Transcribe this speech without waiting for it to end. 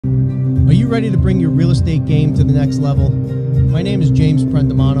ready to bring your real estate game to the next level? My name is James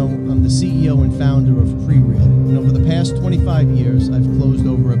Prendamano. I'm the CEO and founder of Prereal. And over the past 25 years, I've closed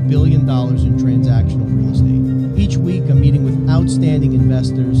over $1 billion in transactional real estate. Each week, I'm meeting with outstanding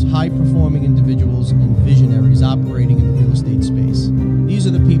investors, high-performing individuals, and visionaries operating in the real estate space. These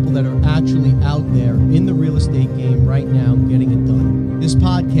are the people that are actually out there in the real estate game right now getting it done. This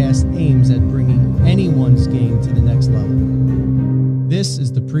podcast aims at bringing anyone's game to the next level. This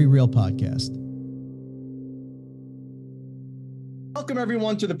is the Prereal Podcast. Welcome,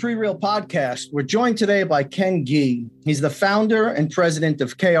 everyone, to the Prereal Podcast. We're joined today by Ken Gee. He's the founder and president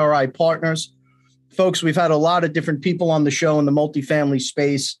of KRI Partners. Folks, we've had a lot of different people on the show in the multifamily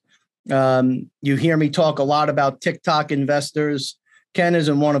space. You hear me talk a lot about TikTok investors. Ken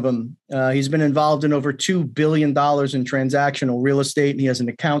isn't one of them. He's been involved in over $2 billion in transactional real estate, and he has an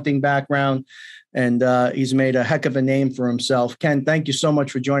accounting background, and he's made a heck of a name for himself. Ken, thank you so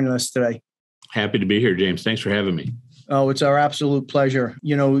much for joining us today. Happy to be here, James. Thanks for having me. Oh, it's our absolute pleasure.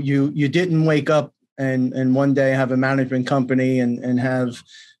 You know, you didn't wake up and one day have a management company and have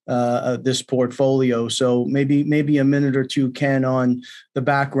this portfolio. So maybe a minute or two, Ken, on the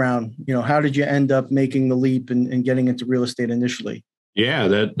background. You know, how did you end up making the leap and getting into real estate initially?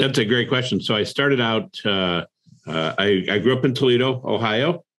 Yeah, that's a great question. So I started out, I grew up in Toledo,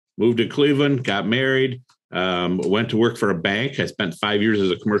 Ohio, moved to Cleveland, got married, went to work for a bank. I spent 5 years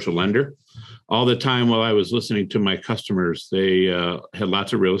as a commercial lender. All the time while I was listening to my customers, they had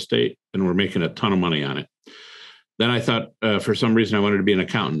lots of real estate and were making a ton of money on it. Then I thought, for some reason, I wanted to be an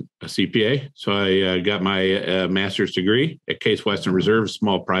accountant, a CPA. So I got my master's degree at Case Western Reserve,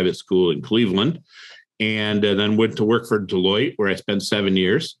 small private school in Cleveland, and then went to work for Deloitte, where I spent 7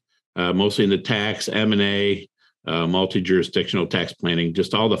 years, mostly in the tax, M&A, multi-jurisdictional tax planning,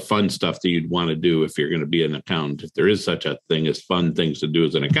 just all the fun stuff that you'd want to do if you're going to be an accountant, if there is such a thing as fun things to do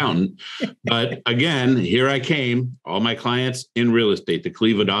as an accountant. But again, here I came, all my clients in real estate. The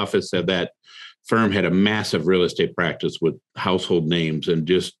Cleveland office of that firm had a massive real estate practice with household names, and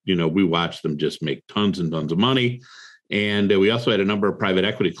just, you know, we watched them just make tons and tons of money. And we also had a number of private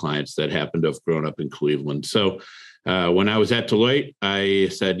equity clients that happened to have grown up in Cleveland. So when I was at Deloitte, I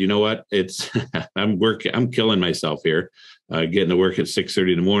said, you know what, I'm killing myself here, getting to work at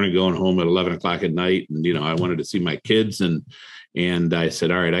 6:30 in the morning, going home at 11 o'clock at night. And, you know, I wanted to see my kids, and I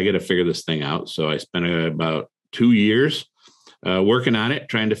said, all right, I got to figure this thing out. So I spent about 2 years working on it,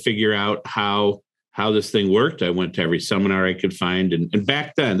 trying to figure out how this thing worked. I went to every seminar I could find. And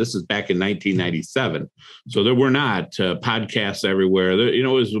back then, this is back in 1997. So there were not podcasts everywhere. You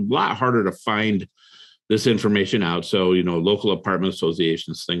know, it was a lot harder to find this information out. So, you know, local apartment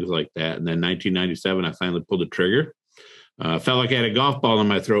associations, things like that. And then 1997, I finally pulled the trigger. Felt like I had a golf ball in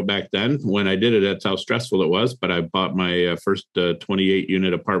my throat back then. When I did it, that's how stressful it was. But I bought my first 28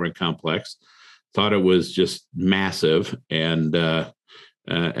 unit apartment complex. Thought it was just massive. And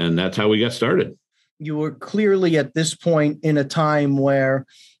that's how we got started. You were clearly at this point in a time where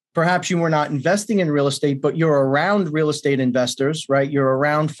perhaps you were not investing in real estate, but you're around real estate investors, right? You're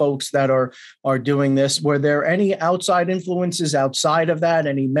around folks that are doing this. Were there any outside influences outside of that?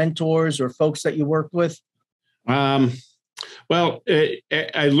 Any mentors or folks that you worked with? Well,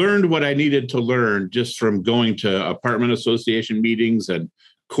 I learned what I needed to learn just from going to apartment association meetings and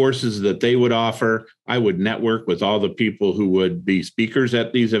courses that they would offer. I would network with all the people who would be speakers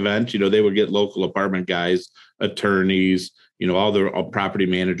at these events. You know, they would get local apartment guys, attorneys, you know, all the property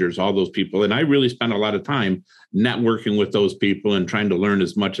managers, all those people. And I really spent a lot of time networking with those people and trying to learn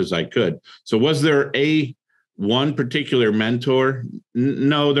as much as I could. So was there one particular mentor?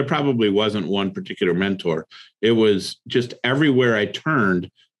 No, there probably wasn't one particular mentor. It was just everywhere I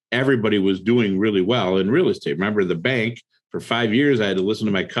turned, everybody was doing really well in real estate. Remember, the bank, for 5 years, I had to listen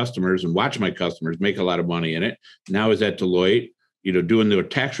to my customers and watch my customers make a lot of money in it. Now I was at Deloitte, you know, doing their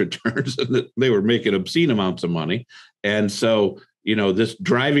tax returns, and they were making obscene amounts of money. And so, you know, this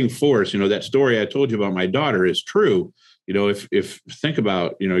driving force, you know, that story I told you about my daughter is true. You know, if think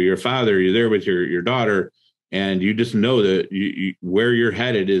about, you know, your father, you're there with your daughter, and you just know that where you're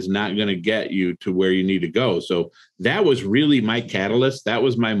headed is not going to get you to where you need to go. So that was really my catalyst. That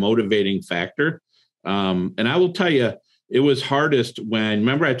was my motivating factor. And I will tell you, it was hardest when,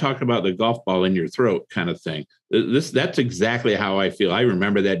 remember I talked about the golf ball in your throat kind of thing. That's exactly how I feel. I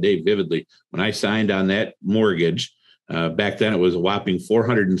remember that day vividly when I signed on that mortgage. Back then it was a whopping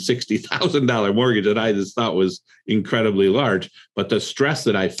 $460,000 mortgage that I just thought was incredibly large. But the stress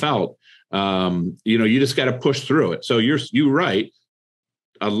that I felt, you know, you just got to push through it. So you're right.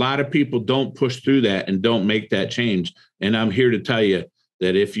 A lot of people don't push through that and don't make that change. And I'm here to tell you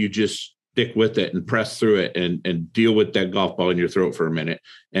that if you just stick with it and press through it and deal with that golf ball in your throat for a minute.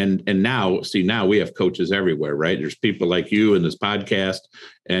 And now we have coaches everywhere, right? There's people like you in this podcast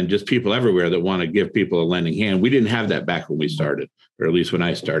and just people everywhere that want to give people a lending hand. We didn't have that back when we started, or at least when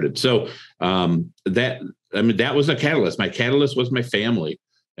I started. So that was a catalyst. My catalyst was my family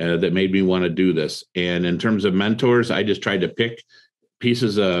that made me want to do this. And in terms of mentors, I just tried to pick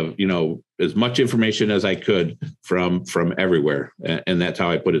pieces of, as much information as I could from everywhere. And that's how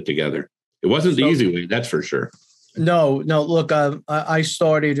I put it together. It wasn't the easy way, that's for sure. No. Look, I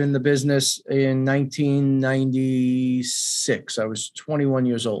started in the business in 1996. I was 21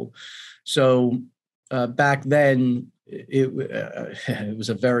 years old. So back then, it was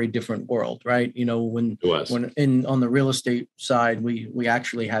a very different world, right? When on the real estate side, we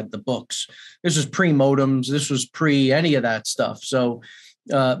actually had the books. This was pre-modems. This was pre any of that stuff. So,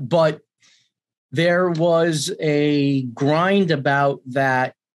 but there was a grind about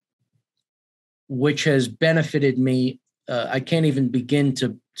that, which has benefited me. I can't even begin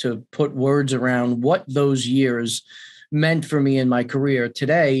to put words around what those years meant for me in my career.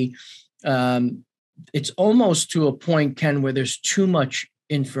 Today, it's almost to a point, Ken, where there's too much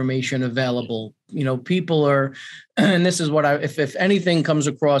information available. People are, and this is what if anything comes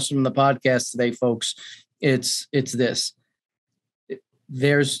across from the podcast today, folks, it's this.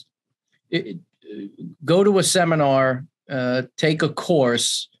 Go to a seminar, take a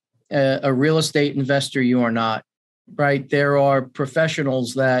course. A real estate investor, you are not, right? There are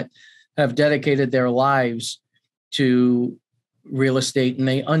professionals that have dedicated their lives to real estate, and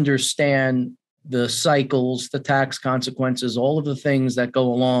they understand the cycles, the tax consequences, all of the things that go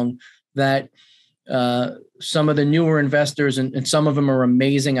along that some of the newer investors, and some of them are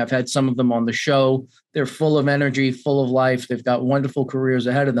amazing. I've had some of them on the show. They're full of energy, full of life. They've got wonderful careers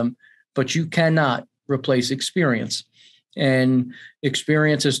ahead of them, but you cannot replace experience. And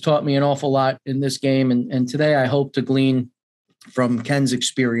experience has taught me an awful lot in this game. And today I hope to glean from Ken's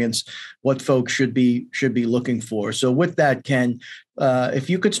experience what folks should be looking for. So with that, Ken, if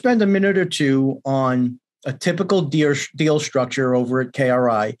you could spend a minute or two on a typical deal structure over at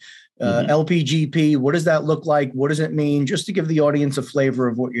KRI, LPGP, what does that look like? What does it mean? Just to give the audience a flavor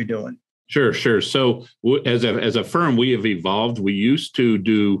of what you're doing. Sure. So as a firm, we have evolved. We used to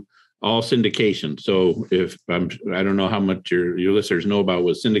do all syndication. So I don't know how much your listeners know about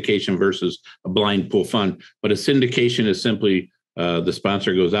what syndication versus a blind pool fund, but a syndication is simply the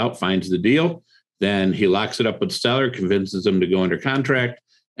sponsor goes out, finds the deal, then he locks it up with the seller, convinces them to go under contract,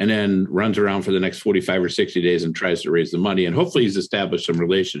 and then runs around for the next 45 or 60 days and tries to raise the money. And hopefully he's established some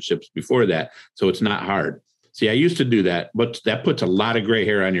relationships before that. So it's not hard. See, I used to do that, but that puts a lot of gray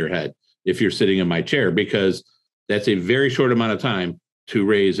hair on your head if you're sitting in my chair, because that's a very short amount of time to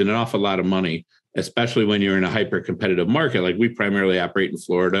raise an awful lot of money, especially when you're in a hyper competitive market. Like we primarily operate in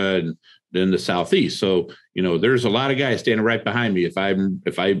Florida and in the Southeast. So, there's a lot of guys standing right behind me if I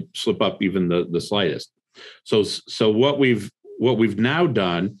slip up even the slightest. So what we've now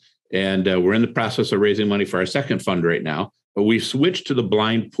done, and we're in the process of raising money for our second fund right now, but we've switched to the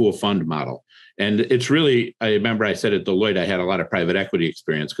blind pool fund model. And it's really, I remember I said at Deloitte, I had a lot of private equity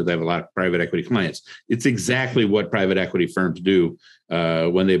experience because I have a lot of private equity clients. It's exactly what private equity firms do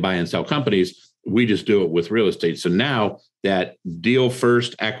when they buy and sell companies. We just do it with real estate. So now that deal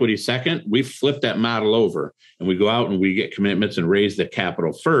first, equity second, we flip that model over and we go out and we get commitments and raise the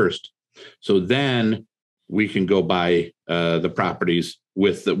capital first. So then we can go buy the properties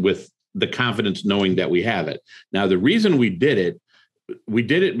with the confidence knowing that we have it. Now, the reason we did it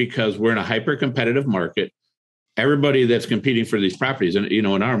because we're in a hyper competitive market. Everybody that's competing for these properties, and in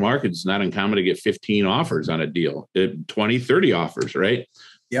our market, it's not uncommon to get 15 offers on a deal, 20, 30 offers, right?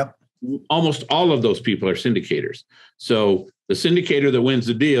 Yep. Almost all of those people are syndicators. So the syndicator that wins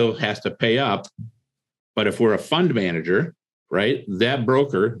the deal has to pay up. But if we're a fund manager, right, that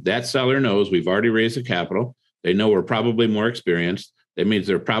broker, that seller knows we've already raised the capital. They know we're probably more experienced. That means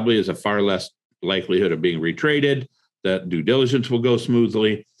there probably is a far less likelihood of being retraded. That due diligence will go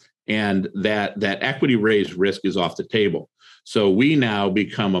smoothly, and that equity raise risk is off the table. So we now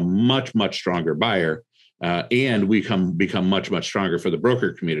become a much, much stronger buyer, and we become much, much stronger for the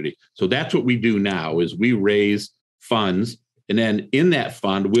broker community. So that's what we do now is we raise funds, and then in that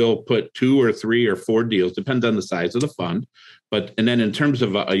fund, we'll put 2 or 3 or 4 deals, depends on the size of the fund. And then in terms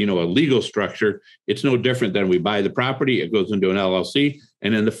of a legal structure, it's no different than we buy the property, it goes into an LLC,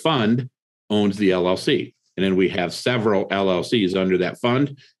 and then the fund owns the LLC. And then we have several LLCs under that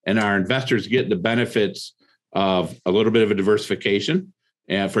fund, and our investors get the benefits of a little bit of a diversification.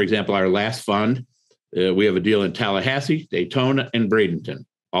 And for example, our last fund, we have a deal in Tallahassee, Daytona, and Bradenton.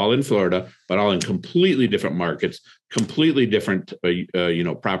 all in Florida, but all in completely different markets, completely different,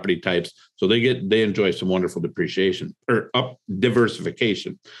 property types. So they enjoy some wonderful depreciation or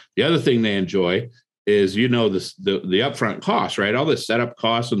diversification. The other thing they enjoy is, the upfront costs, right? All the setup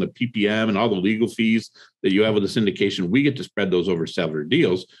costs and the PPM and all the legal fees that you have with the syndication, we get to spread those over several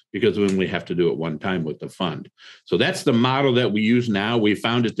deals because we only have to do it one time with the fund. So that's the model that we use now. We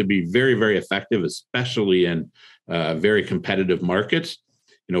found it to be very, very effective, especially in very competitive markets.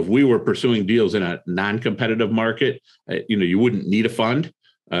 If we were pursuing deals in a non-competitive market, you wouldn't need a fund.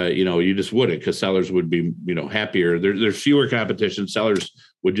 You just wouldn't, because sellers would be, happier. There's fewer competition. Sellers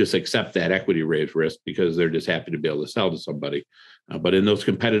would just accept that equity raise risk because they're just happy to be able to sell to somebody. But in those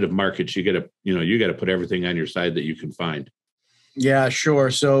competitive markets, you got to put everything on your side that you can find. Yeah,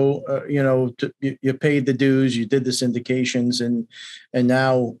 sure. So, you paid the dues, you did the syndications, and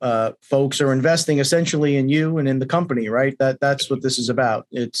now folks are investing essentially in you and in the company, right? That's what this is about.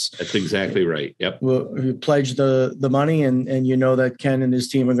 That's exactly right. Yep. You pledge the money, and that Ken and his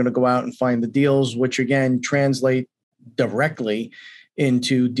team are going to go out and find the deals, which again translate directly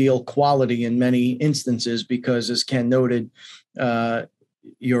into deal quality in many instances, because as Ken noted,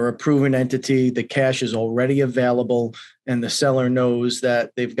 you're a proven entity, the cash is already available, and the seller knows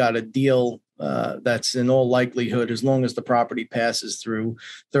that they've got a deal that's in all likelihood, as long as the property passes through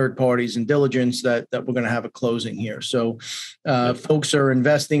third parties and diligence, that we're going to have a closing here. So folks are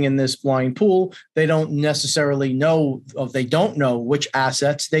investing in this blind pool. They don't necessarily know, or they don't know which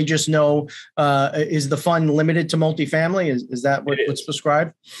assets. They just know, is the fund limited to multifamily? Is that what's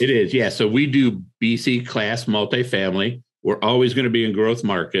prescribed? It is, yeah. So we do BC class multifamily. We're always going to be in growth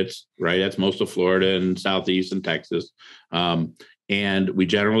markets, right? That's most of Florida and Southeast and Texas. And we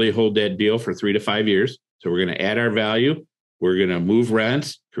generally hold that deal for 3 to 5 years. So we're going to add our value. We're going to move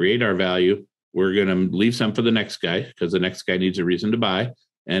rents, create our value. We're going to leave some for the next guy because the next guy needs a reason to buy.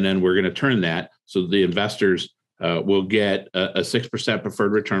 And then we're going to turn that so the investors will get a 6%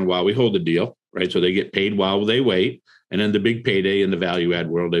 preferred return while we hold the deal, right? So they get paid while they wait. And then the big payday in the value add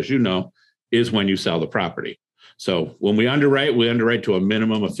world, as you know, is when you sell the property. So when we underwrite to a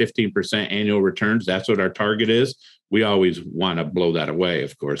minimum of 15% annual returns. That's what our target is. We always want to blow that away,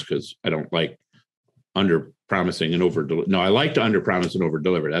 of course, because I don't like under promising and over. No, I like to under promise and over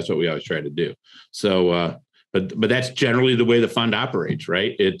deliver. That's what we always try to do. So, but that's generally the way the fund operates,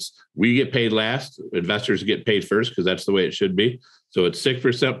 right? We get paid last, investors get paid first, because that's the way it should be. So it's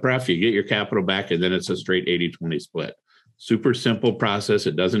 6% pref, you get your capital back, and then it's a straight 80-20 split. Super simple process.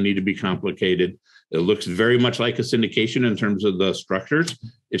 It doesn't need to be complicated. It looks very much like a syndication in terms of the structures.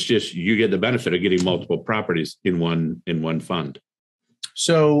 It's just you get the benefit of getting multiple properties in one fund.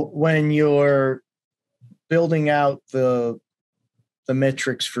 So when you're building out the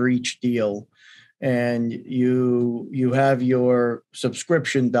metrics for each deal, and you have your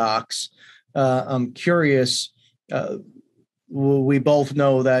subscription docs, I'm curious. We both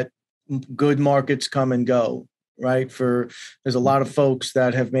know that good markets come and go. Right. There's a lot of folks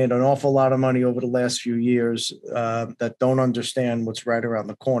that have made an awful lot of money over the last few years that don't understand what's right around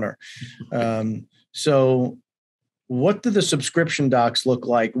the corner. So what do the subscription docs look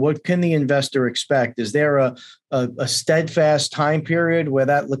like? What can the investor expect? Is there a steadfast time period where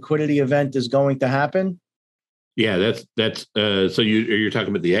that liquidity event is going to happen? Yeah, that's so you're talking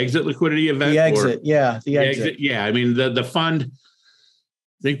about the exit liquidity event? The exit. The exit. Yeah. I mean, the fund,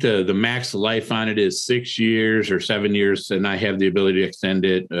 I think the max life on it is 6 years or 7 years, and I have the ability to extend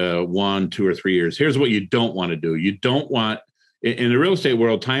it 1, 2, or 3 years. Here's what you don't want to do. You don't want, in the real estate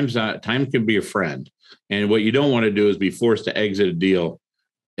world, time can be a friend. And what you don't want to do is be forced to exit a deal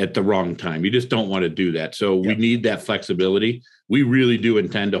at the wrong time. You just don't want to do that. So we need that flexibility. We really do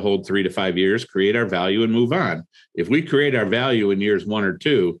intend to hold 3 to 5 years, create our value, and move on. If we create our value in years 1 or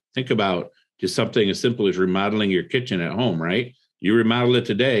 2, think about just something as simple as remodeling your kitchen at home, right? You remodel it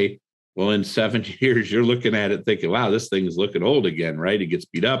today, well, in 7 years, you're looking at it thinking, wow, this thing's looking old again, right? It gets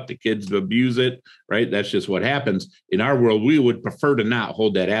beat up, the kids abuse it, right? That's just what happens. In our world, we would prefer to not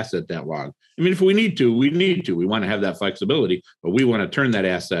hold that asset that long. I mean, if we need to, we need to. We want to have that flexibility, but we want to turn that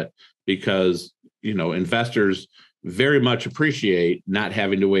asset because, investors very much appreciate not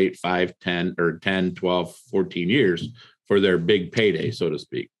having to wait 5, 10, or 10, 12, 14 years for their big payday, so to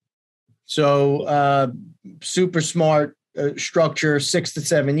speak. So super smart structure, 6 to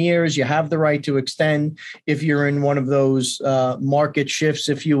 7 years. You have the right to extend if you're in one of those market shifts,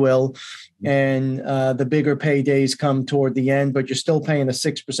 if you will, and the bigger paydays come toward the end, but you're still paying a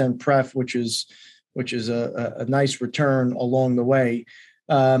 6% pref, which is a nice return along the way.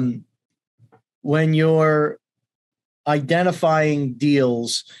 When you're identifying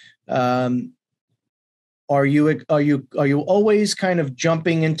deals, are Are you always kind of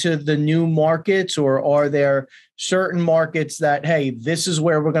jumping into the new markets, or are there certain markets that, hey, this is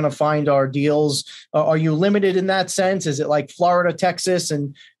where we're going to find our deals? Are you limited in that sense? Is it like Florida, Texas,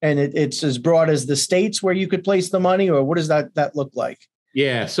 and it's as broad as the states where you could place the money, or what does that look like?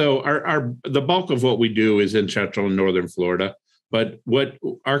 Yeah, so the bulk of what we do is in Central and Northern Florida, but what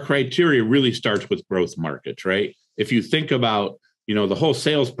our criteria really starts with growth markets, right? If you think about the whole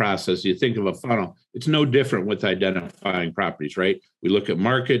sales process, you think of a funnel, it's no different with identifying properties, right? We look at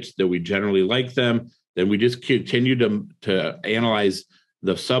markets that we generally like them, then we just continue to analyze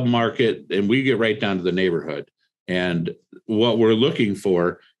the sub-market, and we get right down to the neighborhood. And what we're looking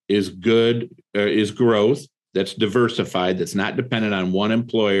for is growth that's diversified, that's not dependent on one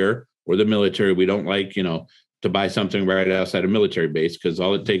employer or the military. We don't like, to buy something right outside a military base, because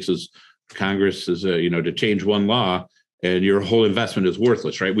all it takes is Congress to change one law, and your whole investment is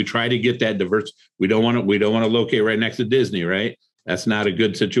worthless, right? We try to get that diverse. We don't want to locate right next to Disney, right? That's not a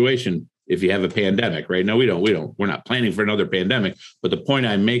good situation if you have a pandemic, right? No, we don't. We're not planning for another pandemic. But the point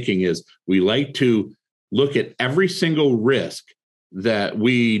I'm making is we like to look at every single risk that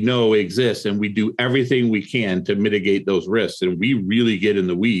we know exists, and we do everything we can to mitigate those risks. And we really get in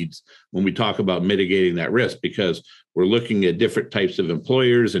the weeds when we talk about mitigating that risk, because we're looking at different types of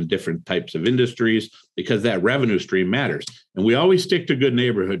employers and different types of industries, because that revenue stream matters. And we always stick to good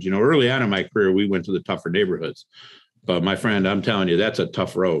neighborhoods. Early on in my career, we went to the tougher neighborhoods. But my friend, I'm telling you, that's a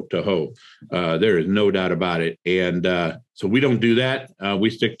tough road to hoe. There is no doubt about it. And so we don't do that. We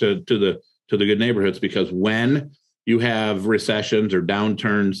stick to the good neighborhoods, because when you have recessions or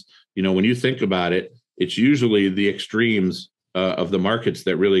downturns, when you think about it, it's usually the extremes of the markets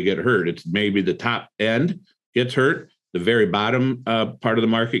that really get hurt. It's maybe the top end gets hurt, the very bottom part of the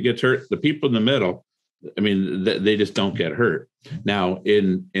market gets hurt. The people in the middle, they just don't get hurt. Now,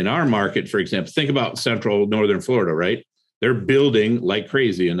 in our market, for example, think about Central Northern Florida, right? They're building like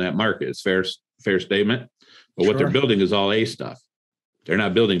crazy in that market. It's fair statement. But What they're building is all A stuff. They're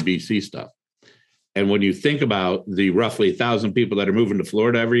not building BC stuff. And when you think about the roughly 1,000 people that are moving to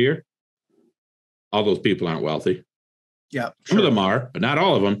Florida every year, all those people aren't wealthy. Yeah, Some of them are, but not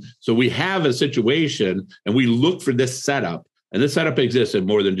all of them. So we have a situation, and we look for this setup. And this setup exists in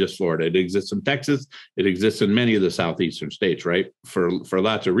more than just Florida. It exists in Texas. It exists in many of the southeastern states, right? For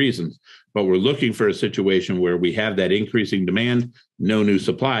lots of reasons. But we're looking for a situation where we have that increasing demand, no new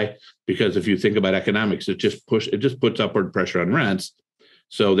supply. Because if you think about economics, it just puts upward pressure on rents.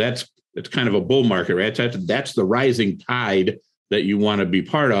 So it's kind of a bull market, right? That's the rising tide that you want to be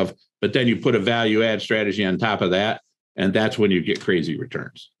part of. But then you put a value add strategy on top of that, and that's when you get crazy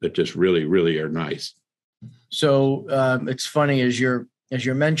returns that just really, really are nice. So it's funny as you're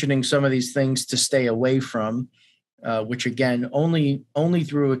mentioning some of these things to stay away from, which again, only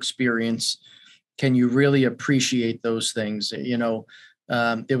through experience can you really appreciate those things.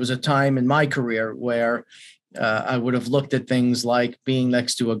 There was a time in my career where I would have looked at things like being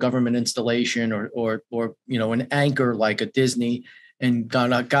next to a government installation or an anchor like a Disney, and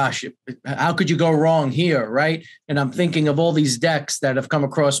gone, oh, gosh, how could you go wrong here, right? And I'm thinking of all these decks that have come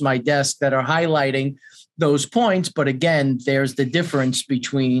across my desk that are highlighting those points. But again, there's the difference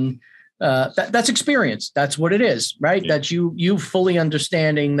between that's experience. That's what it is, right? Yeah. That's you fully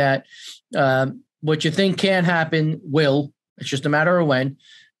understanding that what you think can happen will. It's just a matter of when.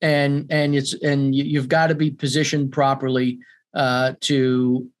 And you've got to be positioned properly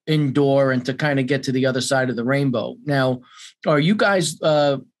to endure and to kind of get to the other side of the rainbow. Now, are you guys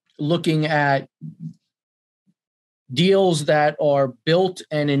looking at deals that are built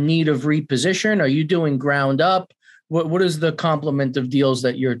and in need of reposition? Are you doing ground up? What is the complement of deals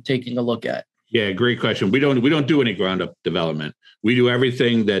that you're taking a look at? Yeah, great question. We don't do any ground up development. We do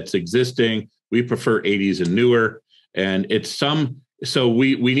everything that's existing. We prefer 80s and newer, and so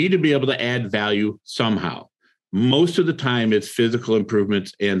we need to be able to add value somehow. Most of the time, it's physical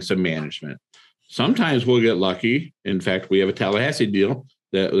improvements and some management. Sometimes we'll get lucky. In fact, we have a Tallahassee deal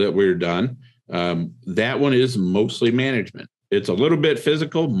that we're done. That one is mostly management. It's a little bit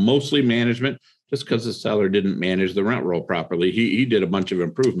physical, mostly management, just because the seller didn't manage the rent roll properly. He did a bunch of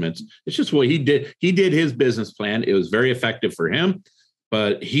improvements. It's just what he did. He did his business plan. It was very effective for him,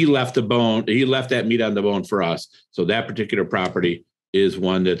 but he left that meat on the bone for us. So that particular property is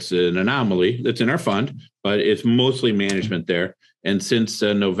one that's an anomaly that's in our fund, but it's mostly management there. And since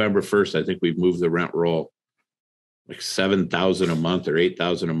November 1st, I think we've moved the rent roll like $7,000 a month or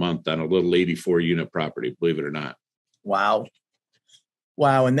 $8,000 a month on a little 84 unit property, believe it or not. Wow.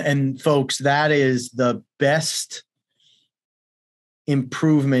 And folks, that is the best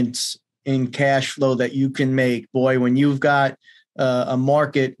improvements in cash flow that you can make. Boy, when you've got a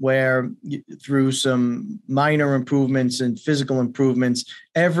market where through some minor improvements and physical improvements,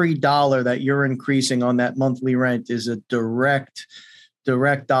 every dollar that you're increasing on that monthly rent is a direct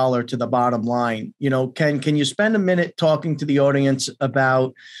dollar to the bottom line. Ken, can you spend a minute talking to the audience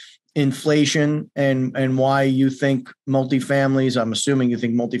about inflation and why you think multifamilies, I'm assuming you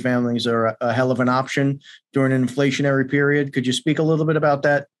think multifamilies are a hell of an option during an inflationary period. Could you speak a little bit about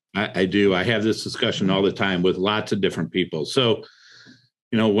that? I do. I have this discussion all the time with lots of different people. So,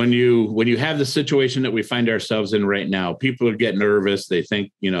 when you have the situation that we find ourselves in right now, people get nervous. They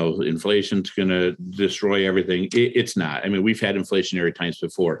think, inflation's going to destroy everything. It's not. I mean, we've had inflationary times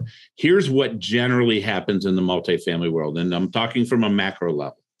before. Here's what generally happens in the multifamily world. And I'm talking from a macro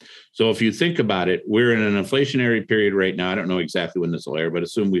level. So if you think about it, we're in an inflationary period right now. I don't know exactly when this will air, but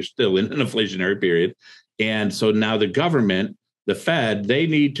assume we're still in an inflationary period. And so now the government, the Fed, they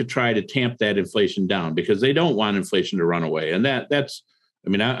need to try to tamp that inflation down because they don't want inflation to run away. And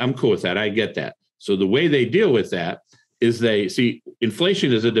I'm cool with that. I get that. So the way they deal with that is they see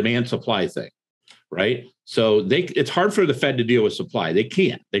inflation is a demand supply thing, right? So it's hard for the Fed to deal with supply. They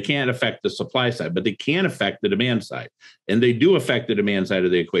can't affect the supply side, but they can affect the demand side. And they do affect the demand side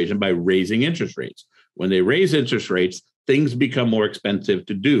of the equation by raising interest rates. When they raise interest rates, things become more expensive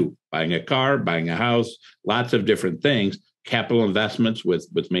to do. Buying a car, buying a house, lots of different things. Capital investments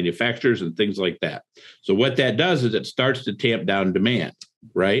with manufacturers and things like that. So what that does is it starts to tamp down demand,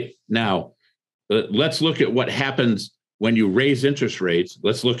 right? Now, let's look at what happens when you raise interest rates.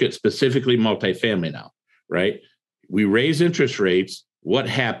 Let's look at specifically multifamily now, right? We raise interest rates. What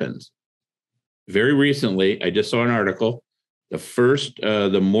happens? Very recently, I just saw an article.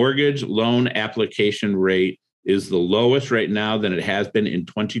 The mortgage loan application rate is the lowest right now than it has been in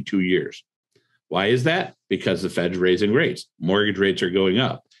 22 years. Why is that? Because the Fed's raising rates. Mortgage rates are going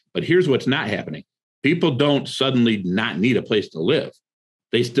up. But here's what's not happening. People don't suddenly not need a place to live.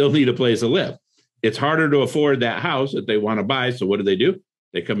 They still need a place to live. It's harder to afford that house that they want to buy. So what do?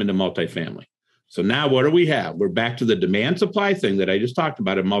 They come into multifamily. So now what do we have? We're back to the demand supply thing that I just talked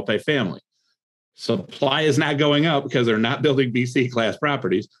about in multifamily. Supply is not going up because they're not building BC class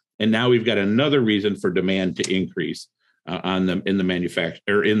properties. And now we've got another reason for demand to increase in the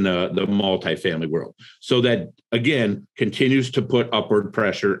manufacturer, in the multifamily world. So that, again, continues to put upward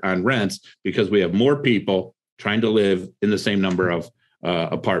pressure on rents because we have more people trying to live in the same number of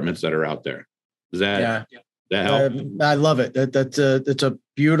apartments that are out there. Does that help? I love it. It's a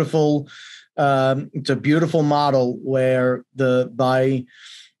beautiful model where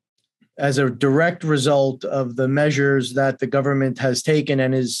as a direct result of the measures that the government has taken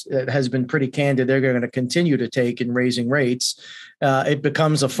and has been pretty candid, they're going to continue to take in raising rates. It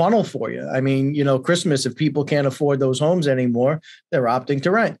becomes a funnel for you. I mean, Christmas, if people can't afford those homes anymore, they're opting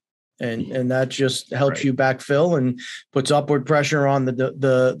to rent. And that just helps you backfill and puts upward pressure on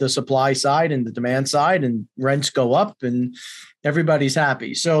the supply side and the demand side, and rents go up and everybody's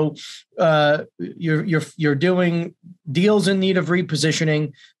happy. So you're doing deals in need of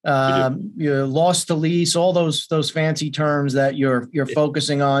repositioning, your loss to lease, all those fancy terms that you're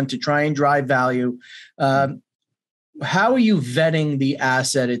focusing on to try and drive value. How are you vetting the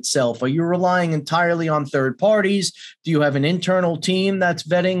asset itself? Are you relying entirely on third parties? Do you have an internal team that's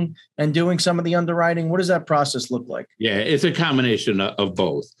vetting and doing some of the underwriting? What does that process look like? Yeah, it's a combination of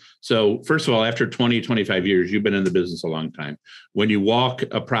both. So first of all, after 20, 25 years, you've been in the business a long time. When you walk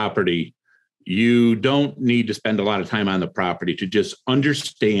a property, you don't need to spend a lot of time on the property to just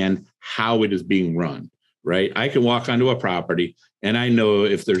understand how it is being run, right? I can walk onto a property and I know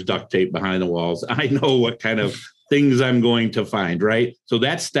if there's duct tape behind the walls. I know what kind of things I'm going to find, right? So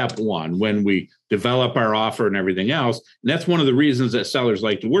that's step one when we develop our offer and everything else. And that's one of the reasons that sellers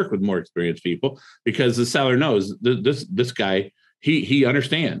like to work with more experienced people, because the seller knows this guy, he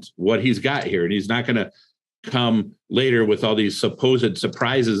understands what he's got here, and he's not going to come later with all these supposed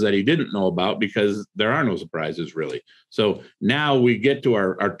surprises that he didn't know about, because there are no surprises really. So now we get to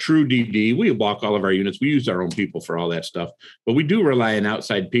our true DD. We walk all of our units. We use our own people for all that stuff, but we do rely on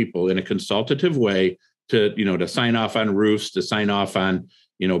outside people in a consultative way to sign off on roofs, to sign off on,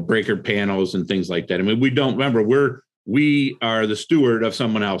 breaker panels and things like that. I mean, we are the steward of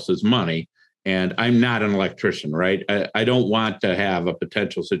someone else's money, and I'm not an electrician, right? I don't want to have a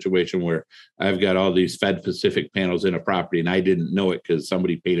potential situation where I've got all these Fed Pacific panels in a property and I didn't know it because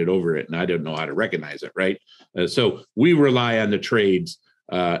somebody painted over it and I didn't know how to recognize it, right? So we rely on the trades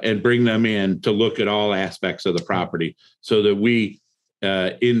and bring them in to look at all aspects of the property so that we,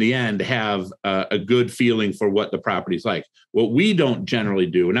 in the end, have a good feeling for what the property's like. What we don't generally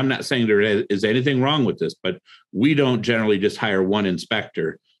do, and I'm not saying there is anything wrong with this, but we don't generally just hire one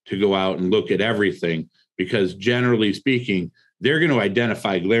inspector to go out and look at everything, because generally speaking, they're going to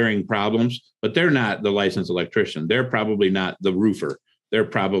identify glaring problems, but they're not the licensed electrician. They're probably not the roofer. They're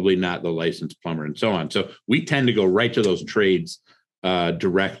probably not the licensed plumber and so on. So we tend to go right to those trades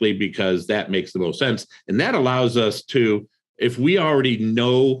directly because that makes the most sense. And that allows us to, if we already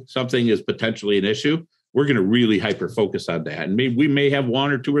know something is potentially an issue, we're going to really hyper focus on that. And we may have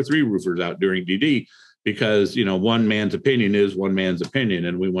one or two or three roofers out during DD because, one man's opinion is one man's opinion,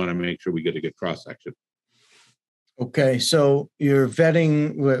 and we want to make sure we get a good cross section. Okay, so you're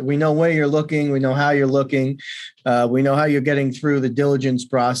vetting. We know where you're looking. We know how you're looking. We know how you're getting through the diligence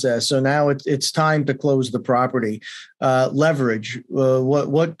process. So now it's time to close the property. Leverage.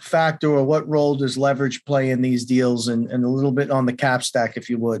 What factor or what role does leverage play in these deals? And a little bit on the cap stack, if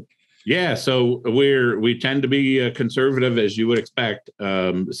you would. Yeah, so we tend to be conservative, as you would expect.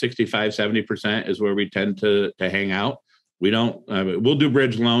 65, 70% is where we tend to hang out. We don't, we'll do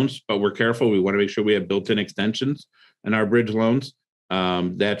bridge loans, but we're careful. We want to make sure we have built-in extensions in our bridge loans.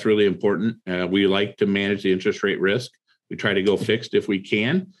 That's really important. We like to manage the interest rate risk. We try to go fixed if we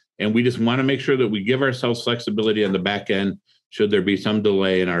can. And we just want to make sure that we give ourselves flexibility on the back end, should there be some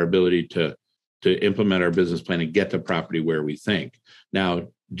delay in our ability to implement our business plan and get the property where we think. Now,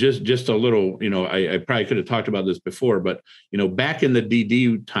 just a little, I probably could have talked about this before, but, back in the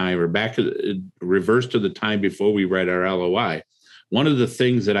DD time, or back reverse to the time before we write our LOI, one of the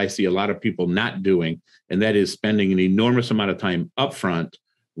things that I see a lot of people not doing, and that is spending an enormous amount of time upfront,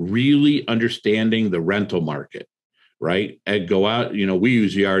 really understanding the rental market, right? And go out, we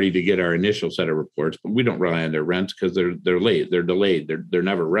use Yardi to get our initial set of reports, but we don't rely on their rents because they're late, they're delayed, they're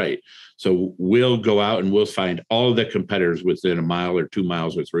never right. So we'll go out and we'll find all of the competitors within a mile or 2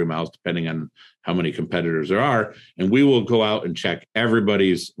 miles or 3 miles, depending on how many competitors there are. And we will go out and check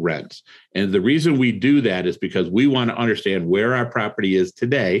everybody's rents. And the reason we do that is because we want to understand where our property is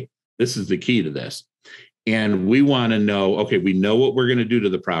today. This is the key to this. And we want to know, okay, we know what we're going to do to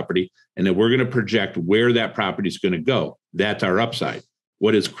the property, and then we're going to project where that property is going to go. That's our upside.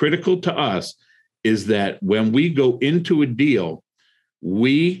 What is critical to us is that when we go into a deal,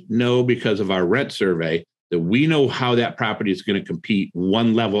 we know, because of our rent survey, that we know how that property is going to compete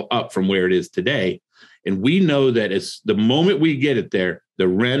one level up from where it is today. And we know that it's the moment we get it there, the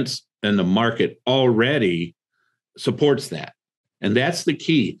rents and the market already supports that. And that's the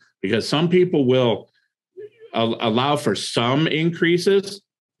key, because some people will allow for some increases,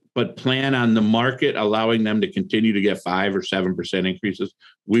 but plan on the market allowing them to continue to get 5 or 7% increases.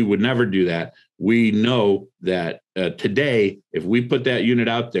 We would never do that. We know that today, if we put that unit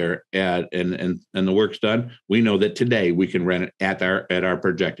out there and the work's done, we know that today we can rent it at our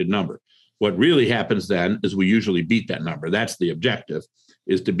projected number. What really happens then is we usually beat that number. That's the objective,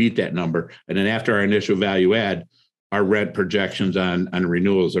 is to beat that number. And then after our initial value add, our rent projections on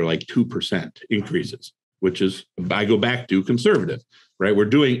renewals are like 2% increases, which is, I go back to, conservative, right? We're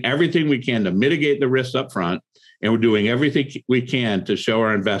doing everything we can to mitigate the risks up front, and we're doing everything we can to show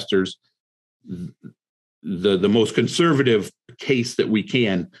our investors the most conservative case that we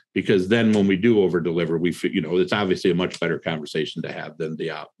can, because then when we do over deliver, it's obviously a much better conversation to have than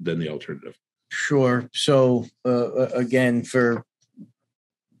the alternative. Sure. So again, for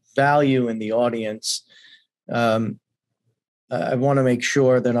value in the audience, I want to make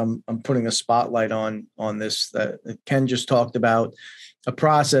sure that I'm putting a spotlight on this, that Ken just talked about, a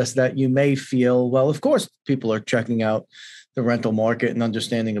process that you may feel, well, of course, people are checking out the rental market and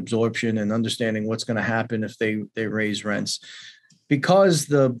understanding absorption and understanding what's going to happen if they raise rents. Because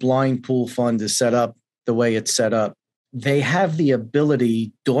the blind pool fund is set up the way it's set up, they have the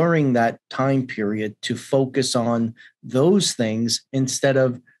ability during that time period to focus on those things instead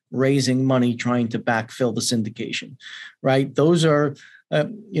of raising money trying to backfill the syndication, right? Those are,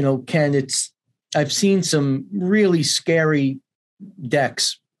 Ken, I've seen some really scary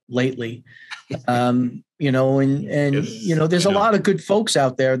decks lately, and there's a lot of good folks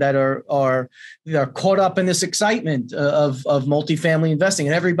out there that are caught up in this excitement of multifamily investing,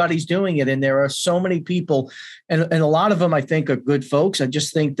 and everybody's doing it. And there are so many people, and a lot of them I think are good folks. I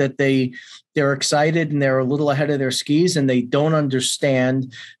just think that they're excited and they're a little ahead of their skis, and they don't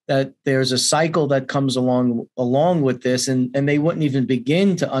understand that there's a cycle that comes along with this. And they wouldn't even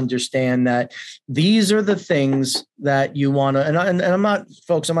begin to understand that these are the things that you want to, and I'm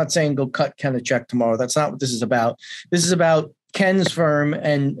not saying go cut Ken a check tomorrow. That's not what this is about. This is about Ken's firm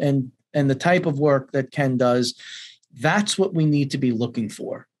and the type of work that Ken does. That's what we need to be looking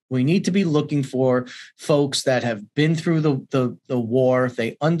for, We need to be looking for folks that have been through the war.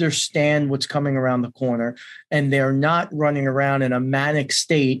 They understand what's coming around the corner, and they're not running around in a manic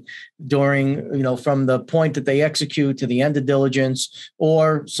state during, from the point that they execute to the end of diligence,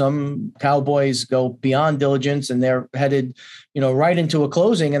 or some cowboys go beyond diligence and they're headed, right into a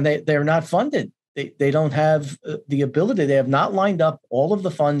closing, and they're not funded. They don't have the ability. They have not lined up all of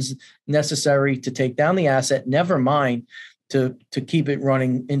the funds necessary to take down the asset, never mind to keep it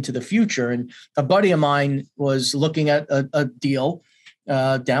running into the future. And a buddy of mine was looking at a deal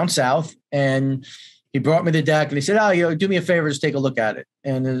down south, and he brought me the deck and he said, do me a favor, just take a look at it.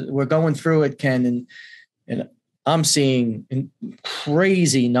 And we're going through it, Ken, and I'm seeing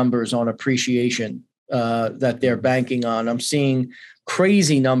crazy numbers on appreciation that they're banking on. I'm seeing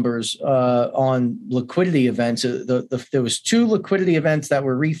crazy numbers on liquidity events. There was 2 liquidity events that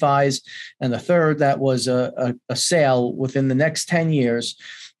were refis, and the third that was a sale within the next 10 years.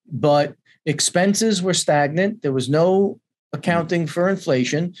 But expenses were stagnant. There was no accounting for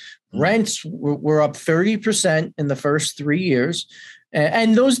inflation. Rents were up 30% in the first 3 years.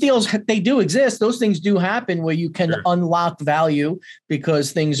 And those deals, they do exist. Those things do happen where you can unlock value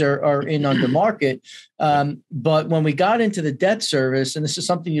because things are in under market. But when we got into the debt service, and this is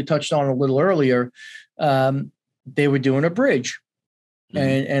something you touched on a little earlier, they were doing a bridge.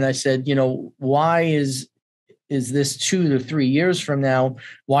 And I said, why is this 2 to 3 years from now?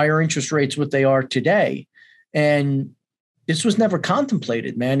 Why are interest rates what they are today? And this was never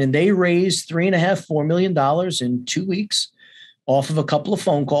contemplated, man. And they raised $3.5–4 million in 2 weeks off of a couple of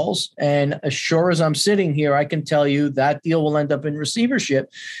phone calls. And as sure as I'm sitting here, I can tell you that deal will end up in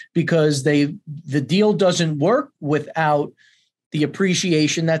receivership because the deal doesn't work without the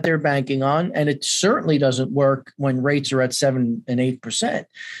appreciation that they're banking on. And it certainly doesn't work when rates are at 7% and 8%.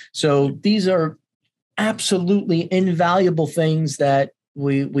 So these are absolutely invaluable things that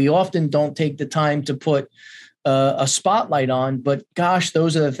we often don't take the time to put a spotlight on, but gosh,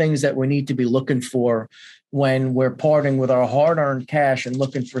 those are the things that we need to be looking for when we're parting with our hard-earned cash and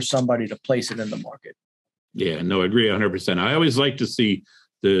looking for somebody to place it in the market. Yeah, no, I agree 100%. I always like to see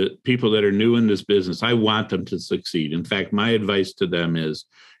the people that are new in this business. I want them to succeed. In fact, my advice to them is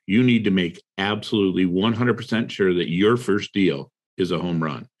you need to make absolutely 100% sure that your first deal is a home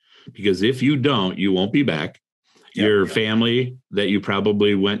run, because if you don't, you won't be back. Your family that you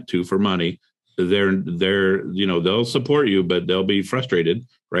probably went to for money, they'll support you, but they'll be frustrated,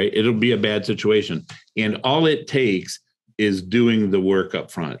 right? It'll be a bad situation. And all it takes is doing the work up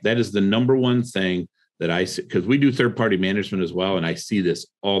front. That is the number one thing that I see, because we do third-party management as well. And I see this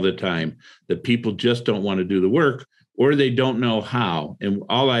all the time, that people just don't want to do the work, or they don't know how. And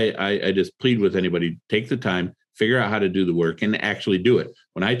all I just plead with anybody, take the time, figure out how to do the work and actually do it.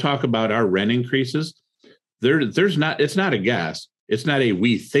 When I talk about our rent increases, it's not a guess. It's not a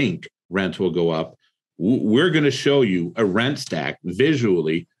we think rents will go up. We're going to show you a rent stack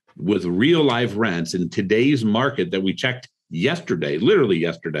visually with real live rents in today's market that we checked yesterday, literally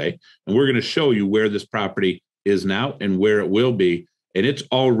yesterday. And we're going to show you where this property is now and where it will be. And it's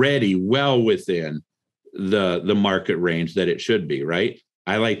already well within the market range that it should be, right?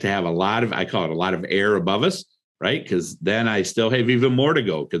 I like to have I call it a lot of air above us, right? Because then I still have even more to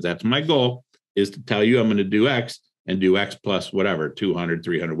go, because that's my goal, is to tell you I'm going to do X and do X plus whatever, 200,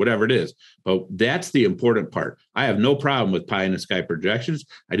 300, whatever it is. But that's the important part. I have no problem with pie in the sky projections.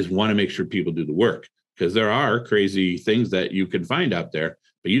 I just want to make sure people do the work, because there are crazy things that you can find out there,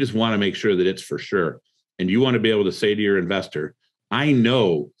 but you just want to make sure that it's for sure. And you want to be able to say to your investor, I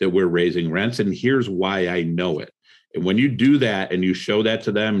know that we're raising rents, and here's why I know it. And when you do that and you show that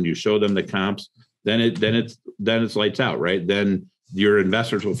to them and you show them the comps, then it's lights out, right? Then your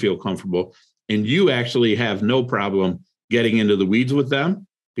investors will feel comfortable. And you actually have no problem getting into the weeds with them,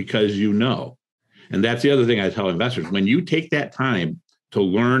 because you know. And that's the other thing I tell investors. When you take that time to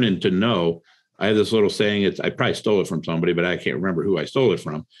learn and to know, I have this little saying, I probably stole it from somebody, but I can't remember who I stole it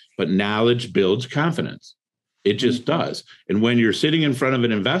from. But knowledge builds confidence. It just does. And when you're sitting in front of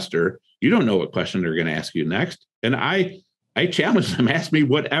an investor, you don't know what question they're going to ask you next. And I challenge them, ask me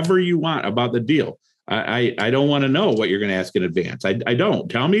whatever you want about the deal. I don't want to know what you're going to ask in advance. I don't.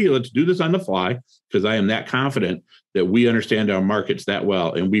 Tell me, let's do this on the fly, because I am that confident that we understand our markets that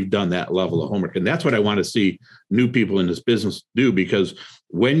well, and we've done that level of homework. And that's what I want to see new people in this business do, because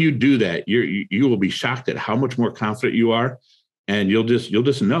when you do that, you will be shocked at how much more confident you are. And you'll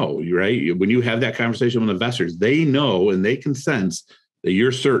just know, right? When you have that conversation with investors, they know and they can sense that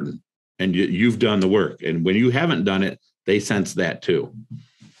you're certain and you've done the work. And when you haven't done it, they sense that too.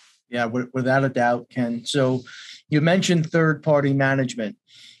 Yeah, without a doubt, Ken. So you mentioned third-party management.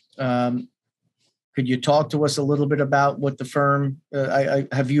 Could you talk to us a little bit about what the firm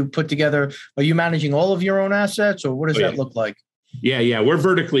have you put together? Are you managing all of your own assets, or what does that look like? Yeah. We're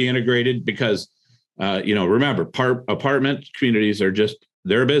vertically integrated because, remember, apartment communities are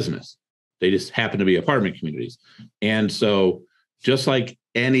they're a business. They just happen to be apartment communities. And so just like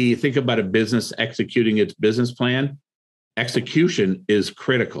think about a business executing its business plan, execution is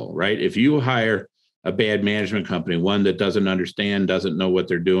critical, right? If you hire a bad management company, one that doesn't know what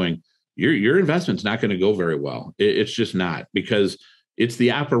they're doing, your investment's not going to go very well. It's just not, because it's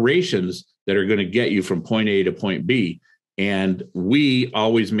the operations that are going to get you from point A to point B. And we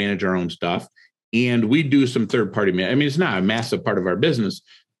always manage our own stuff, and we do some third party. It's not a massive part of our business,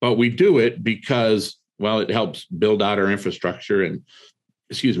 but we do it because, it helps build out our infrastructure and,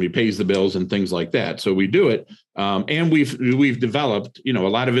 pays the bills and things like that. So we do it. And we've developed, a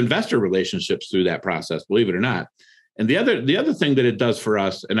lot of investor relationships through that process, believe it or not. And the other thing that it does for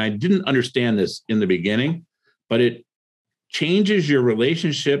us, and I didn't understand this in the beginning, but it changes your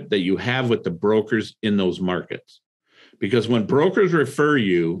relationship that you have with the brokers in those markets. Because when brokers refer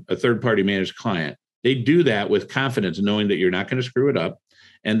you a third-party managed client, they do that with confidence, knowing that you're not going to screw it up,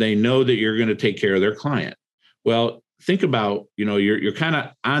 and they know that you're going to take care of their client. Well, think about, you're kind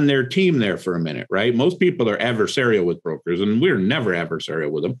of on their team there for a minute, right? Most people are adversarial with brokers, and we're never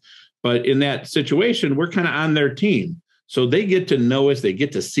adversarial with them. But in that situation, we're kind of on their team. So they get to know us. They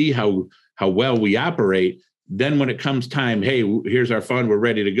get to see how well we operate. Then when it comes time, hey, here's our fund, we're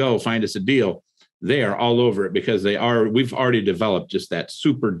ready to go, find us a deal. They are all over it because we've already developed just that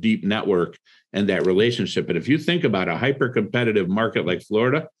super deep network and that relationship. And if you think about a hyper competitive market like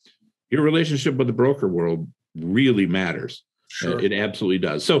Florida, your relationship with the broker world really matters. Sure. It absolutely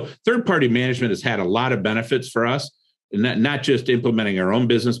does. So third party management has had a lot of benefits for us, and not just implementing our own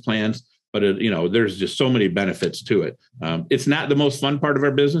business plans, but there's just so many benefits to it. It's not the most fun part of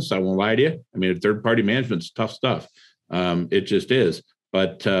our business, I won't lie to you. Third party management's tough stuff. It just is.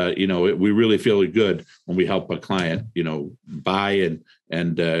 But, we really feel good when we help a client, buy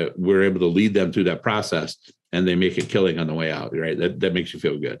and we're able to lead them through that process, and they make a killing on the way out, right? That makes you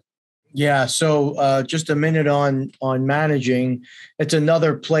feel good. Yeah. So just a minute on managing. It's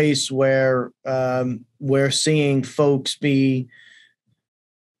another place where we're seeing folks be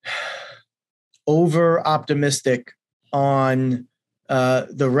over optimistic on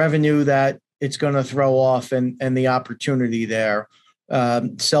the revenue that it's going to throw off and the opportunity there.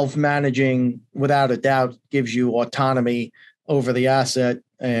 Self-managing, without a doubt, gives you autonomy over the asset.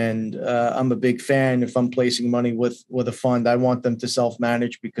 And I'm a big fan. If I'm placing money with a fund, I want them to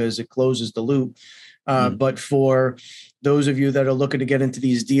self-manage because it closes the loop. But for those of you that are looking to get into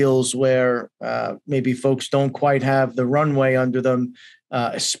these deals where maybe folks don't quite have the runway under them,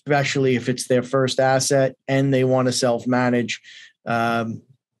 especially if it's their first asset and they want to self-manage,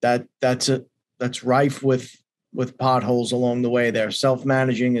 that's rife with potholes along the way there.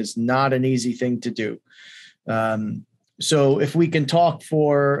 Self-managing is not an easy thing to do. So if we can talk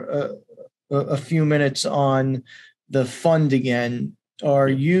for a few minutes on the fund again, are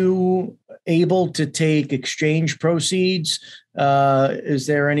you able to take exchange proceeds? Is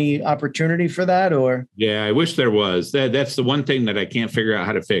there any opportunity for that? Or yeah, I wish there was. That's the one thing that I can't figure out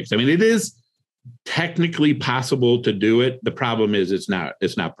how to fix. It is technically possible to do it. The problem is it's not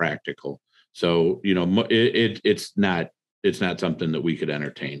practical. So it's not something that we could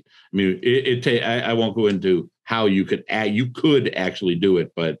entertain. I won't go into how you could actually do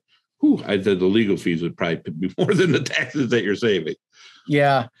it, but the legal fees would probably be more than the taxes that you're saving.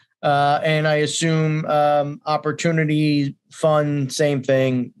 Yeah. And I assume opportunity fund, same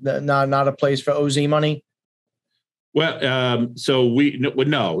thing, not a place for OZ money. Well, so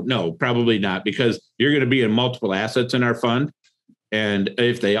no, probably not, because you're going to be in multiple assets in our fund. And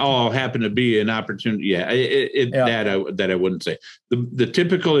if they all happen to be an opportunity, that I wouldn't say. The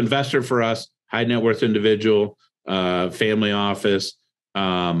typical investor for us, high net worth individual, family office,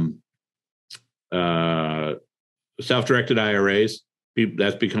 self-directed IRAs.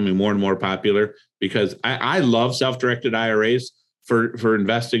 That's becoming more and more popular because I love self-directed IRAs for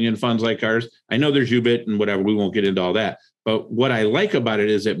investing in funds like ours. I know there's UBIT and whatever. We won't get into all that. But what I like about it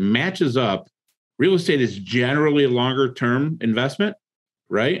is it matches up. Real estate is generally a longer term investment,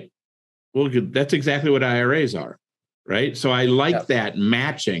 right? Well, that's exactly what IRAs are, right? So I like that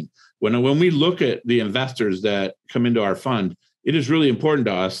matching. When we look at the investors that come into our fund, it is really important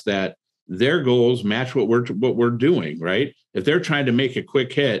to us that their goals match what we're doing, right? If they're trying to make a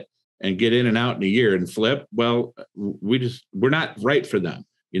quick hit and get in and out in a year and flip, well, we're not right for them.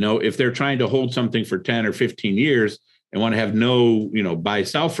 If they're trying to hold something for 10 or 15 years and want to have no, buy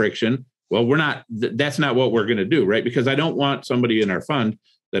sell friction, well, that's not what we're going to do, right? Because I don't want somebody in our fund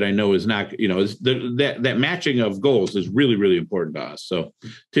that I know is not, is that matching of goals is really, really important to us. So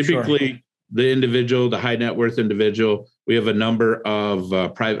typically the individual, the high net worth individual, we have a number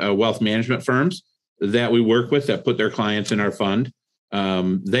of private wealth management firms that we work with that put their clients in our fund.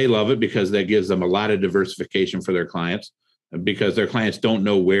 They love it because that gives them a lot of diversification for their clients, because their clients don't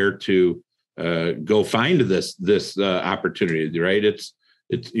know where to go find this opportunity, right? It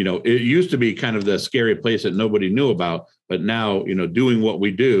used to be kind of the scary place that nobody knew about, but now, doing what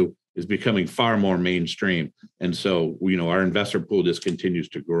we do is becoming far more mainstream. And so, our investor pool just continues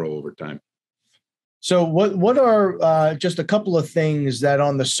to grow over time. So what are just a couple of things that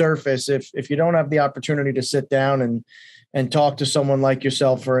on the surface, if you don't have the opportunity to sit down and talk to someone like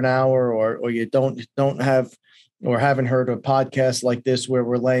yourself for an hour, or you don't have or haven't heard a podcast like this where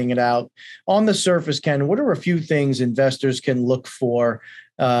we're laying it out on the surface, Ken, what are a few things investors can look for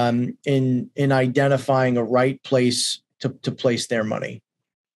in identifying a right place to place their money?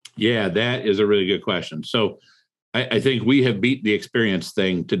 Yeah, that is a really good question. So I think we have beat the experience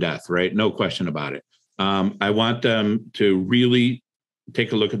thing to death, right? No question about it. I want them to really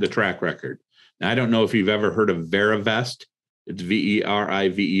take a look at the track record. Now, I don't know if you've ever heard of Verivest. It's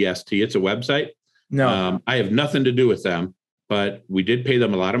Verivest. It's a website. No, I have nothing to do with them, but we did pay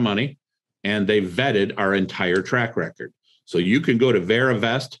them a lot of money, and they vetted our entire track record. So you can go to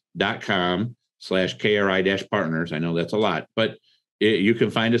verivest.com/KRI-partners. I know that's a lot, but you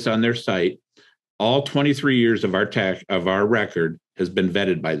can find us on their site. All 23 years of our record has been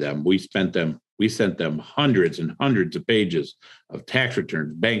vetted by them. We sent them hundreds and hundreds of pages of tax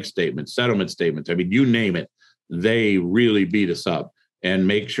returns, bank statements, settlement statements. I mean, you name it. They really beat us up and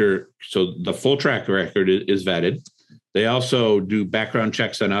make sure. So the full track record is vetted. They also do background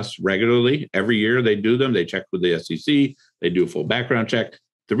checks on us regularly. Every year they do them. They check with the SEC. They do a full background check.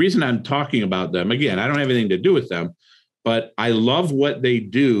 The reason I'm talking about them, again, I don't have anything to do with them, but I love what they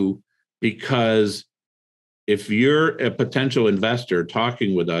do, because if you're a potential investor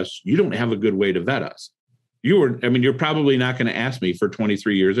talking with us, you don't have a good way to vet us. You're probably not going to ask me for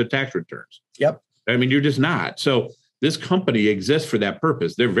 23 years of tax returns. Yep. I mean, you're just not. So this company exists for that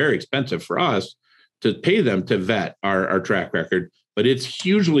purpose. They're very expensive for us to pay them to vet our track record, but it's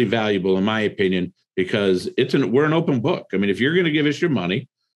hugely valuable, in my opinion, because we're an open book. I mean, if you're going to give us your money,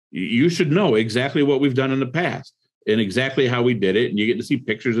 you should know exactly what we've done in the past and exactly how we did it. And you get to see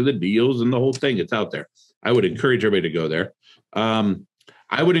pictures of the deals and the whole thing. It's out there. I would encourage everybody to go there.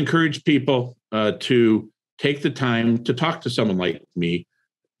 I would encourage people to take the time to talk to someone like me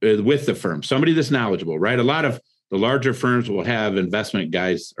with the firm, somebody that's knowledgeable, right? A lot of the larger firms will have investment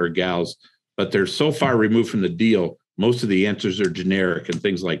guys or gals, but they're so far removed from the deal. Most of the answers are generic and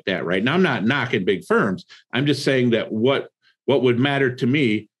things like that, right? Now, I'm not knocking big firms. I'm just saying that what would matter to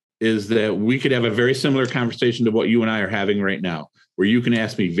me is that we could have a very similar conversation to what you and I are having right now, where you can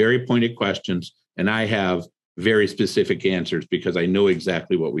ask me very pointed questions and I have very specific answers because I know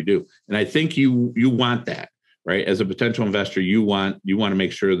exactly what we do. And I think you want that, right? As a potential investor, you want to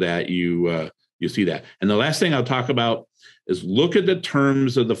make sure that you see that. And the last thing I'll talk about is look at the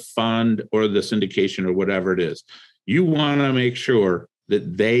terms of the fund or the syndication or whatever it is. You want to make sure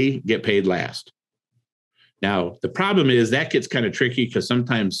that they get paid last. Now, the problem is that gets kind of tricky because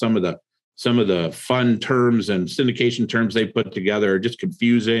sometimes some of the fund terms and syndication terms they put together are just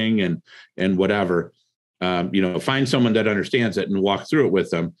confusing and whatever. Find someone that understands it and walk through it with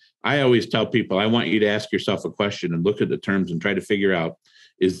them. I always tell people, I want you to ask yourself a question and look at the terms and try to figure out,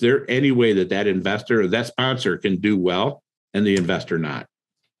 is there any way that investor or that sponsor can do well and the investor not?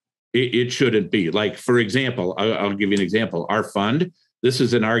 It shouldn't be. Like, for example, I'll give you an example. Our fund, this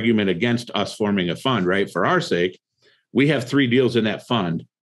is an argument against us forming a fund, right? For our sake, we have 3 deals in that fund.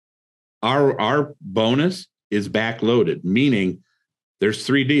 Our bonus is backloaded, meaning there's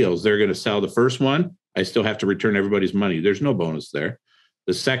 3 deals. They're going to sell the first one. I still have to return everybody's money. There's no bonus there.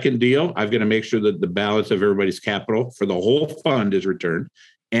 The second deal, I've got to make sure that the balance of everybody's capital for the whole fund is returned,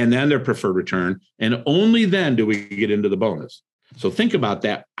 and then their preferred return. And only then do we get into the bonus. So think about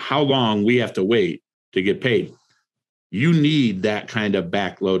that, how long we have to wait to get paid. You need that kind of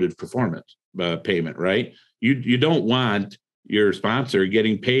backloaded performance payment, right? You don't want your sponsor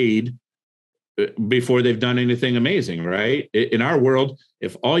getting paid before they've done anything amazing, right? In our world,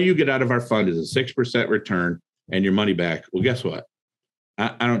 if all you get out of our fund is a 6% return and your money back, well, guess what?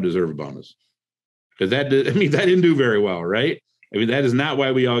 I don't deserve a bonus because that didn't do very well, right? I mean, that is not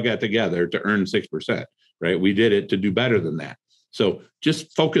why we all got together to earn 6%, right? We did it to do better than that. So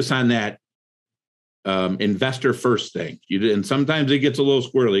just focus on that investor first thing. And sometimes it gets a little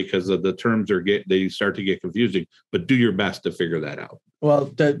squirrely because the terms they start to get confusing, but do your best to figure that out.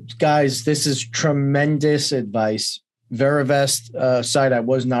 Well, guys, this is tremendous advice. Verivest site I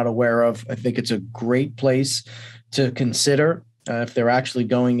was not aware of. I think it's a great place to consider if they're actually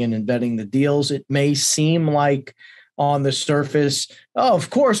going in and vetting the deals. It may seem like on the surface, oh, of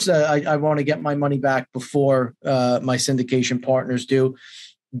course, I want to get my money back before my syndication partners do.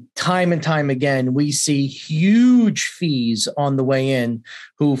 Time and time again, we see huge fees on the way in.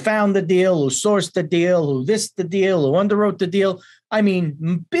 Who found the deal, who sourced the deal, who this the deal, who underwrote the deal. I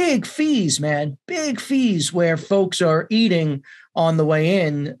mean, big fees, man, big fees where folks are eating on the way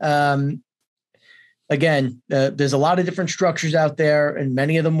in. Again, there's a lot of different structures out there and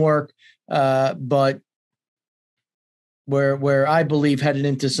many of them work, but where I believe headed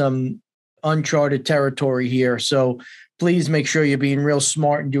into some uncharted territory here. So please make sure you're being real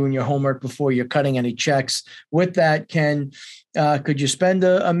smart and doing your homework before you're cutting any checks. With that, Ken, could you spend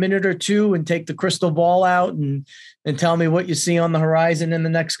a minute or two and take the crystal ball out and tell me what you see on the horizon in the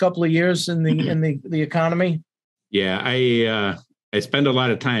next couple of years in the economy? Yeah, I spend a lot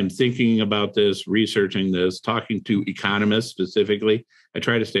of time thinking about this, researching this, talking to economists specifically. I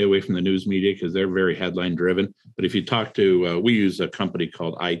try to stay away from the news media because they're very headline driven. But if you talk to, we use a company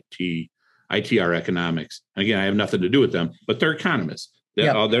called ITR Economics. And again, I have nothing to do with them, but they're economists.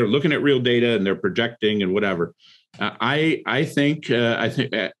 They're looking at real data and they're projecting and whatever. I think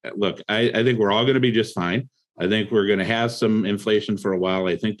we're all going to be just fine. I think we're going to have some inflation for a while.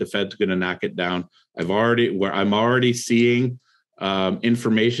 I think the Fed's going to knock it down. I'm already seeing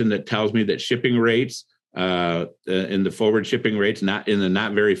information that tells me that shipping rates in the forward shipping rates, not in the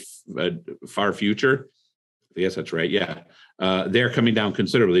not very far future. I guess that's right. Yeah. They're coming down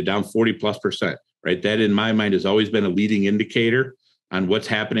considerably, down 40+%, right? That in my mind has always been a leading indicator on what's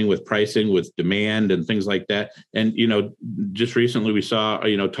happening with pricing, with demand and things like that. And, just recently we saw,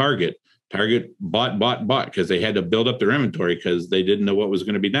 Target bought because they had to build up their inventory because they didn't know what was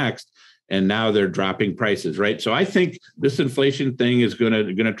going to be next. And now they're dropping prices, right? So I think this inflation thing is going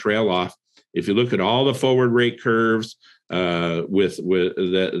to trail off. If you look at all the forward rate curves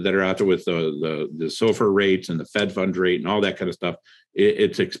that are out there with the SOFR rates and the Fed funds rate and all that kind of stuff,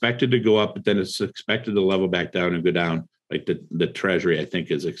 it's expected to go up, but then it's expected to level back down and go down. Like the Treasury, I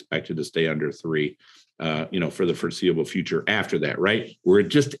think, is expected to stay under 3, for the foreseeable future after that, right? We're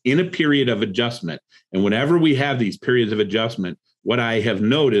just in a period of adjustment. And whenever we have these periods of adjustment, what I have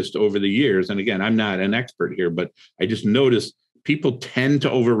noticed over the years, and again, I'm not an expert here, but I just noticed people tend to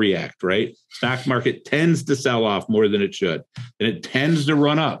overreact, right? Stock market tends to sell off more than it should, and it tends to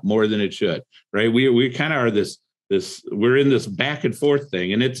run up more than it should, right? We kind of are this we're in this back and forth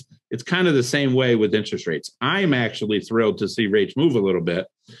thing, and it's kind of the same way with interest rates. I'm actually thrilled to see rates move a little bit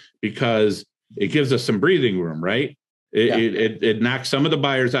because it gives us some breathing room, right? It knocks some of the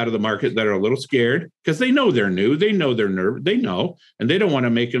buyers out of the market that are a little scared because they know they're new, they know they're nervous, they know, and they don't want to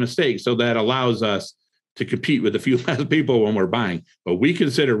make a mistake. So that allows us to compete with a few less people when we're buying. But we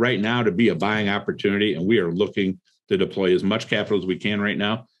consider right now to be a buying opportunity, and we are looking to deploy as much capital as we can right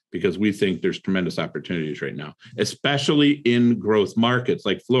now because we think there's tremendous opportunities right now, especially in growth markets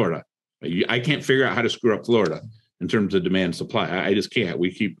like Florida. I can't figure out how to screw up Florida in terms of demand supply. I just can't.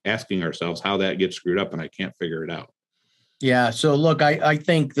 We keep asking ourselves how that gets screwed up, and I can't figure it out. Yeah. So look, I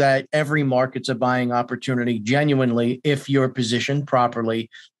think that every market's a buying opportunity genuinely if you're positioned properly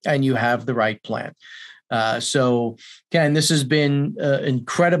and you have the right plan. So Ken, this has been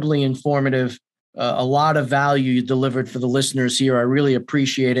incredibly informative. A lot of value you delivered for the listeners here. I really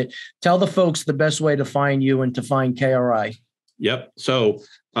appreciate it. Tell the folks the best way to find you and to find KRI. Yep. So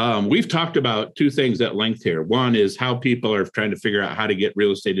we've talked about two things at length here. One is how people are trying to figure out how to get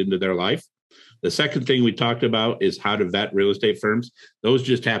real estate into their life. The second thing we talked about is how to vet real estate firms. Those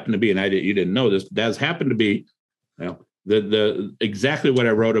just happen to be, and you didn't know this, but that's happened to be the exactly what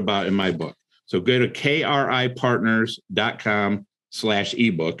I wrote about in my book. So go to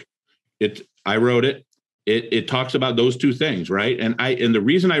kripartners.com/ebook. I wrote it. It talks about those two things, right? And the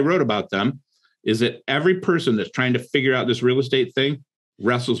reason I wrote about them is that every person that's trying to figure out this real estate thing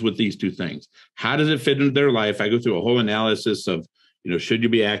wrestles with these two things. How does it fit into their life? I go through a whole analysis of, should you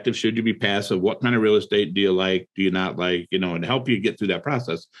be active? Should you be passive? What kind of real estate do you like? Do you not like? And help you get through that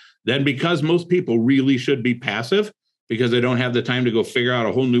process. Then because most people really should be passive because they don't have the time to go figure out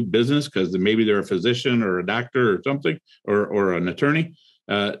a whole new business because maybe they're a physician or a doctor or something or an attorney,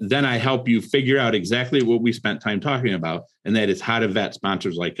 then I help you figure out exactly what we spent time talking about, and that is how to vet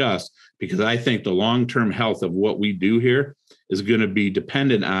sponsors like us, because I think the long-term health of what we do here is going to be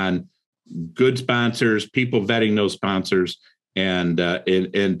dependent on good sponsors, people vetting those sponsors, and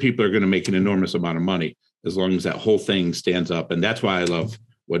people are going to make an enormous amount of money as long as that whole thing stands up. And that's why I love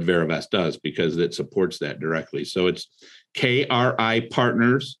what Verivest does, because it supports that directly. So it's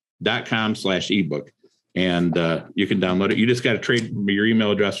kripartners.com/ebook. and you can download it. You just got to trade your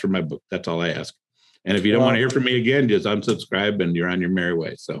email address for my book. That's all I ask. And if you don't want to hear from me again, just unsubscribe and you're on your merry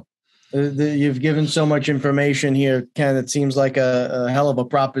way. So you've given so much information here, Ken. It seems like a hell of a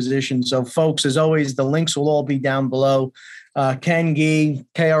proposition. So folks, as always, the links will all be down below. Ken Gee,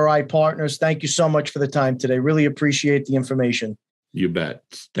 KRI Partners, thank you so much for the time today. Really appreciate the information. You bet.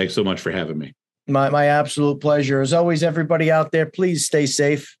 Thanks so much for having me. My absolute pleasure. As always, everybody out there, please stay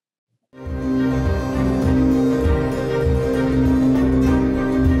safe.